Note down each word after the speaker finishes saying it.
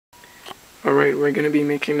Alright, we're going to be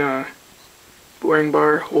making a boring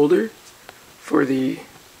bar holder for the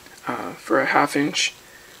for a 1/2 inch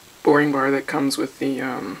boring bar that comes with the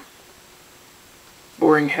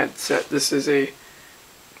boring head set. This is a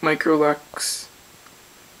Micromark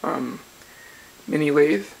mini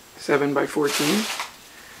lathe 7x14,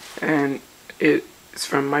 and it's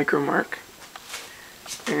from Micromark.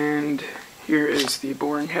 And here is the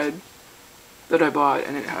boring head that I bought,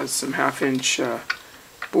 and it has some 1/2 inch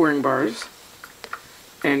boring bars.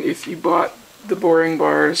 And if you bought the boring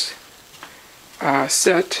bars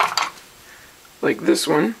set like this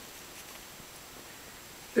one,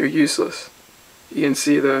 they're useless. You can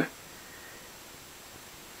see the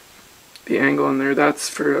angle in there. That's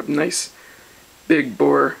for a nice big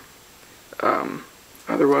bore.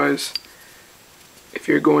 Otherwise, if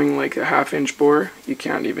you're going like a 1/2 inch bore, you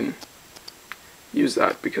can't even use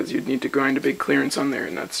that because you'd need to grind a big clearance on there,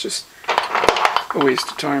 and that's just a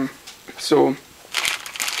waste of time. So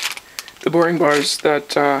the boring bars that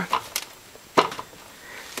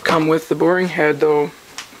come with the boring head, though,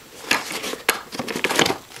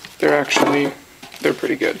 they're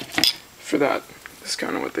pretty good for that. This is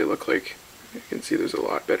kind of what they look like. You can see there's a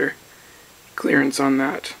lot better clearance on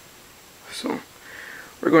that. So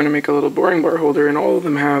we're going to make a little boring bar holder, and all of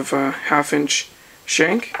them have a 1/2 inch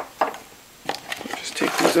shank. Just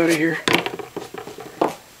take these out of here.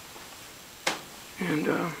 And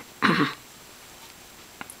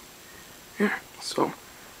yeah, so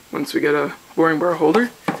once we get a boring bar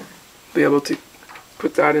holder, we'll be able to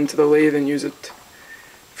put that into the lathe and use it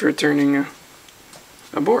for turning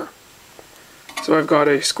a bore. So I've got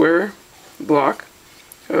a square block.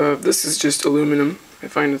 This is just aluminum. I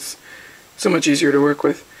find it's so much easier to work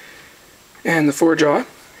with. And the 4-jaw.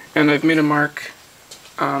 And I've made a mark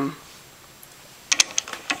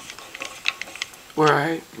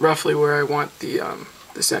roughly where I want the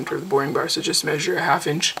center of the boring bar. So just measure a 1/2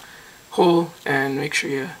 inch hole and make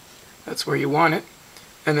sure that's where you want it.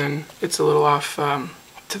 And then it's a little off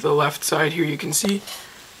to the left side here, you can see.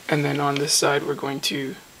 And then on this side we're going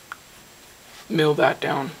to mill that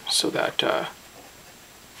down so that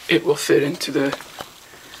it will fit into the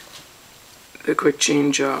quick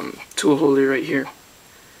change tool holder right here.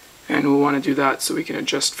 And we'll want to do that so we can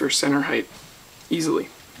adjust for center height easily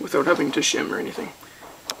without having to shim or anything.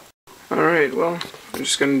 Alright, well, I'm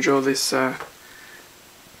just going to drill this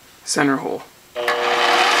center hole.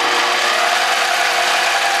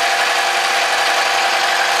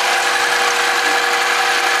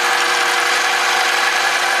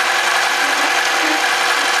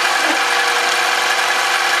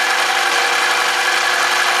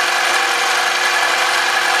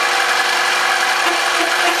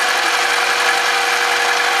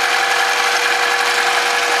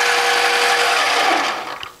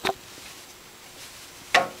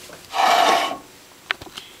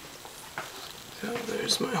 So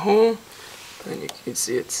there's my hole, and you can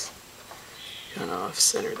see it's kind of off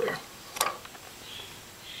center there.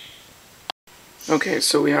 Okay,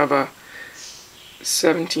 so we have a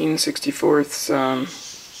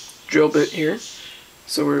 17/64 drill bit here.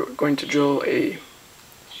 So we're going to drill a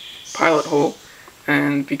pilot hole,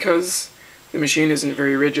 and because the machine isn't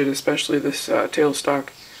very rigid, especially this tailstock,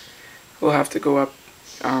 we'll have to go up,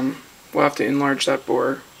 we'll have to enlarge that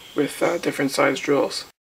bore with different size drills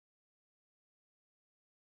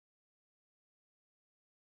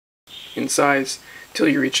in size till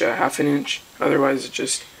you reach a 1/2 inch. Otherwise it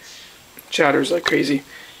just chatters like crazy.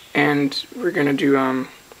 And we're gonna do only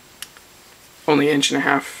 1.5 inches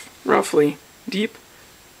roughly deep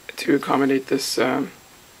to accommodate this 1/2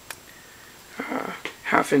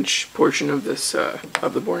 inch portion of this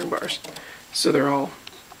of the boring bars. So they're all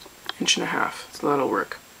 1.5 inches, so that'll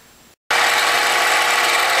work.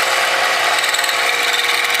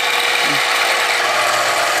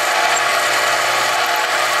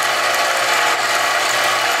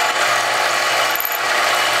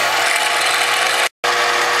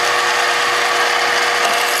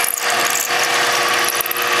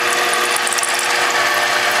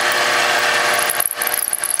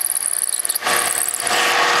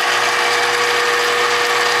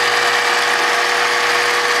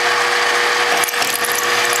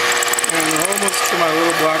 To my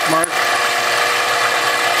little black mark.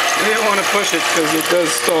 I didn't want to push it because it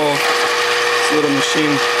does stall this little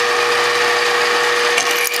machine.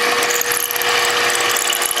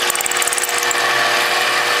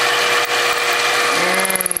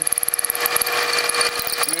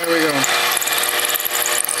 And there we go.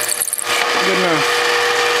 Good enough.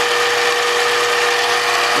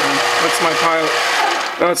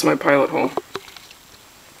 That's my pilot hole.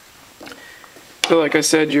 So like I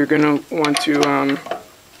said, you're going to want to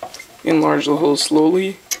enlarge the hole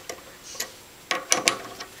slowly.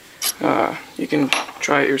 You can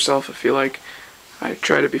try it yourself if you like. I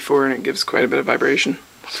tried it before and it gives quite a bit of vibration.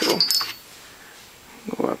 So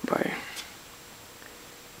go up by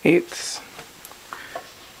 1/8.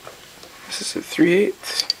 This is a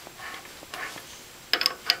 3/8.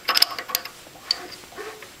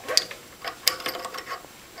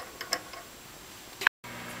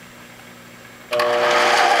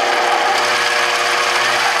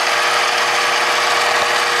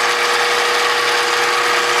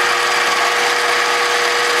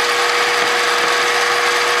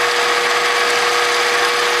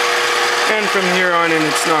 And from here on in,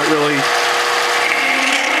 it's not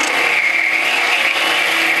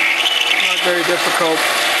very difficult.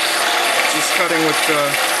 Just cutting with the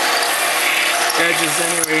edges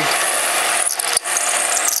anyway.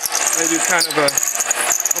 I do kind of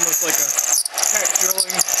almost like a peck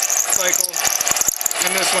drilling cycle.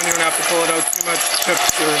 And this one you don't have to pull it out too much.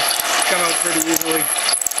 Chips come out pretty easily.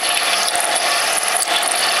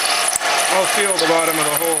 I'll feel the bottom of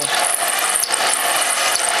the hole.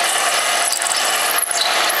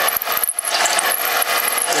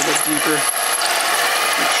 A little bit deeper.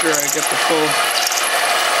 Make sure I get the full.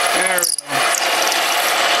 There we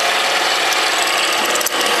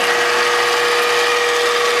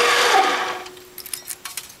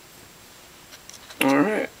go.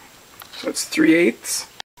 Alright, so it's 3/8.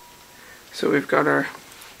 So we've got our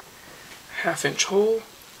 1/2 inch hole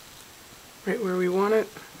right where we want it,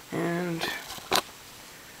 and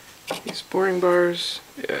these boring bars,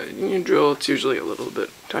 yeah, you drill, it's usually a little bit,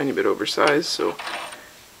 tiny bit oversized, so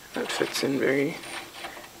that fits in very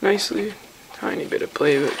nicely. Tiny bit of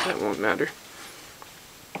play, but that won't matter.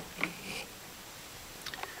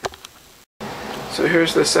 So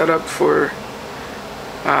here's the setup for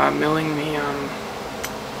milling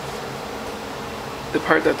the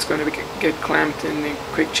part that's going to get clamped in the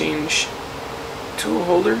quick change tool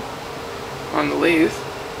holder on the lathe.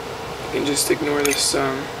 You can just ignore this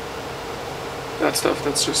that stuff,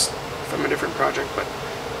 that's just from a different project, but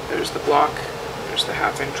there's the block, there's the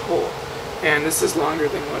 1/2 inch hole, and this is longer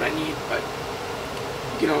than what I need, but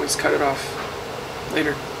you can always cut it off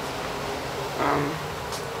later.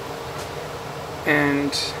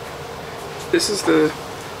 And this is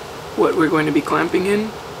what we're going to be clamping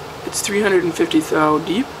in. It's 350 thou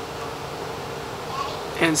deep,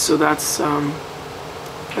 and so that's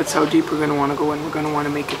how deep we're going to want to go, and we're going to want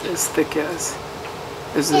to make it as thick as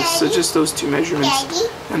this. So just those two measurements,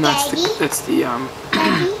 and that's the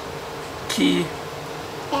key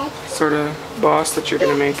sort of boss that you're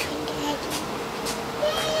going to make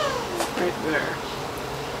right there.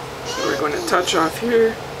 So we're going to touch off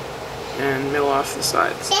here and mill off the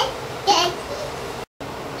sides.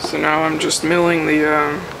 So now I'm just milling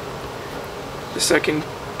the second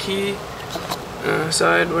key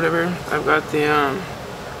side, whatever. I've got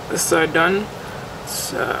this side done.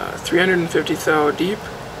 It's 350 thou deep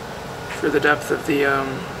for the depth of the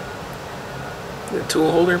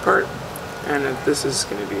tool holder part, and this is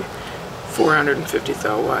going to be 450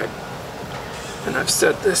 thou wide. And I've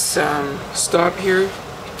set this stop here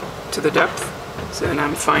to the depth, so then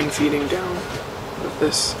I'm fine feeding down with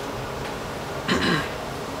this.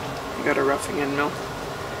 I got a roughing end mill,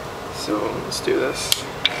 so let's do this.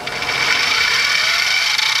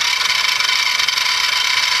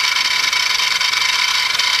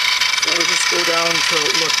 So I'll just go down until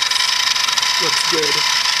it looks good.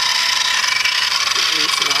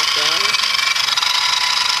 Loosen off that.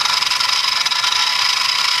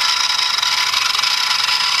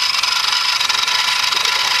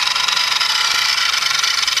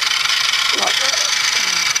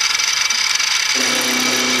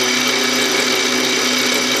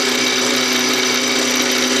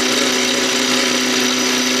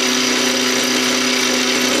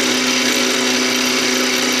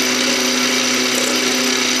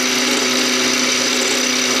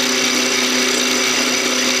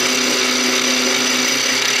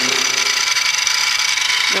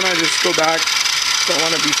 Then I just go back, so I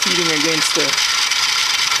want to be feeding against the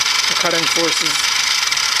cutting forces.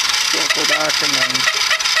 So I'll go back and then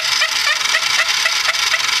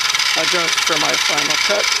adjust for my final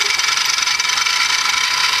cut.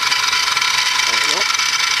 There we go.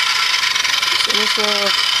 Finish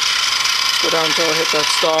off. Go down until I hit that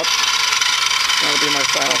stop. That'll be my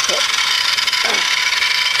final cut.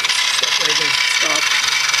 Step right against the stop.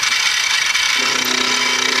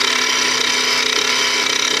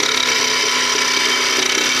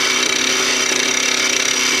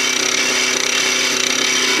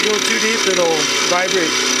 If you go too deep, it'll vibrate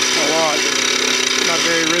a lot. Not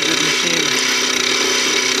very rigid machine.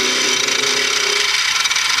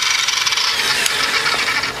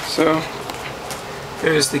 So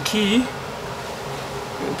there's the key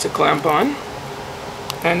to clamp on,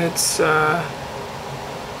 and it's you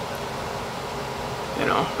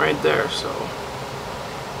know, right there, so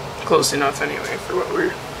close enough anyway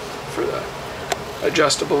for the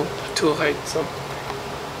adjustable tool height. So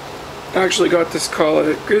I actually got this call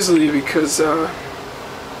at Grizzly because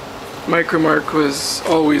Micromark was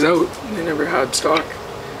always out. They never had stock,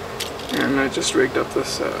 and I just rigged up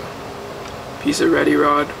this piece of ready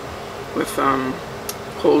rod with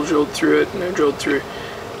hole drilled through it, and I drilled through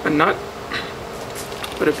a nut,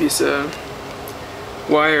 put a piece of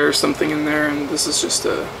wire or something in there, and this is just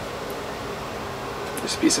a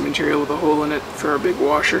piece of material with a hole in it for our big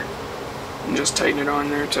washer, and just tighten it on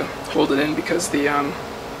there to hold it in, because the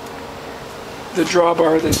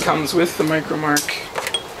drawbar that comes with the Micromark,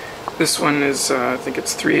 this one is I think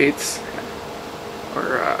it's 3/8,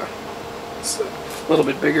 or it's a little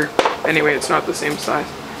bit bigger. Anyway, it's not the same size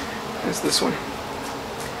as this one.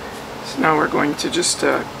 So now we're going to just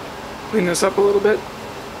clean this up a little bit.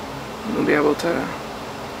 We'll be able to,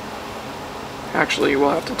 actually we'll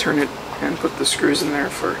have to turn it and put the screws in there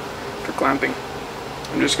for clamping.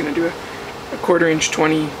 I'm just going to do a 1/4 inch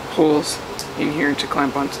 20 holes in here to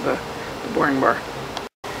clamp onto the boring bar.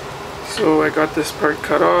 So I got this part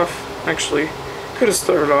cut off. Actually, could have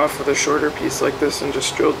started off with a shorter piece like this and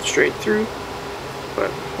just drilled straight through, but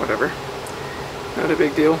whatever, not a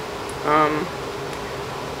big deal.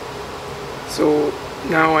 So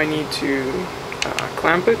now I need to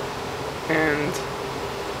clamp it, and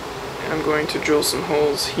I'm going to drill some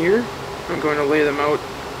holes here. I'm going to lay them out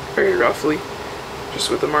very roughly, just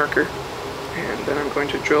with a marker, and then I'm going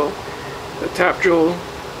to drill the tap drill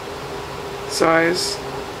size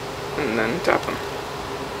and then tap them.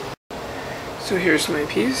 So here's my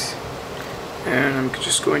piece, and I'm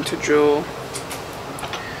just going to drill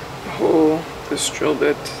a hole, this drill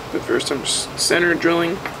bit, but first I'm just center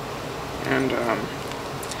drilling, and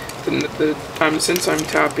since I'm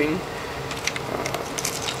tapping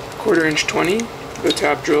 1/4 inch 20, the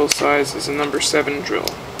tap drill size is a number 7 drill,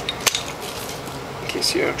 in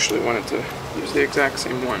case you actually wanted to use the exact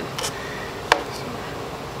same one.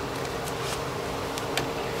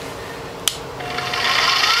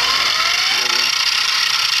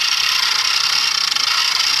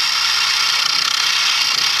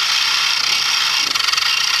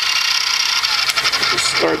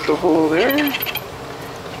 Start the hole there,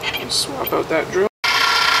 and swap out that drill.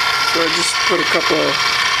 So I just put a couple of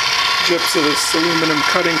drips of this aluminum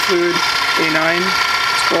cutting fluid, A9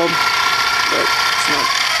 it's called, but it's not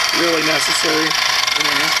really necessary.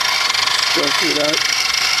 Anyway, just go through that.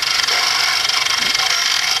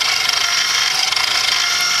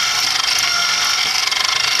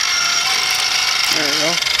 There we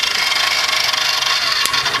go.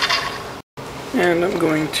 And I'm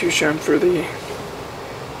going to chamfer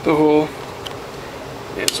the hole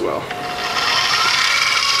as well.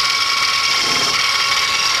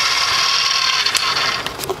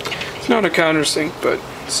 It's not a countersink, but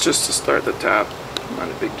it's just to start the tap, not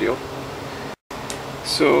a big deal.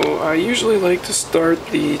 So I usually like to start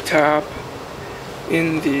the tap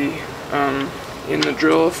in the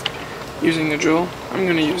drill, using the drill. I'm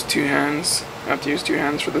going to use 2 hands. I have to use 2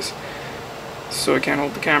 hands for this, so I can't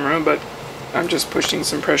hold the camera, but I'm just pushing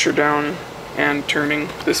some pressure down and turning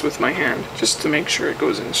this with my hand just to make sure it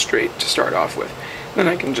goes in straight to start off with. Then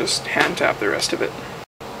I can just hand tap the rest of it.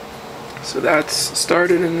 So that's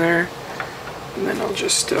started in there, and then I'll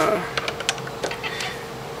just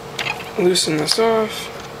loosen this off,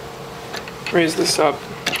 raise this up,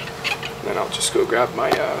 then I'll just go grab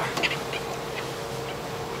my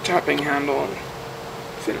tapping handle and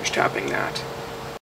finish tapping that.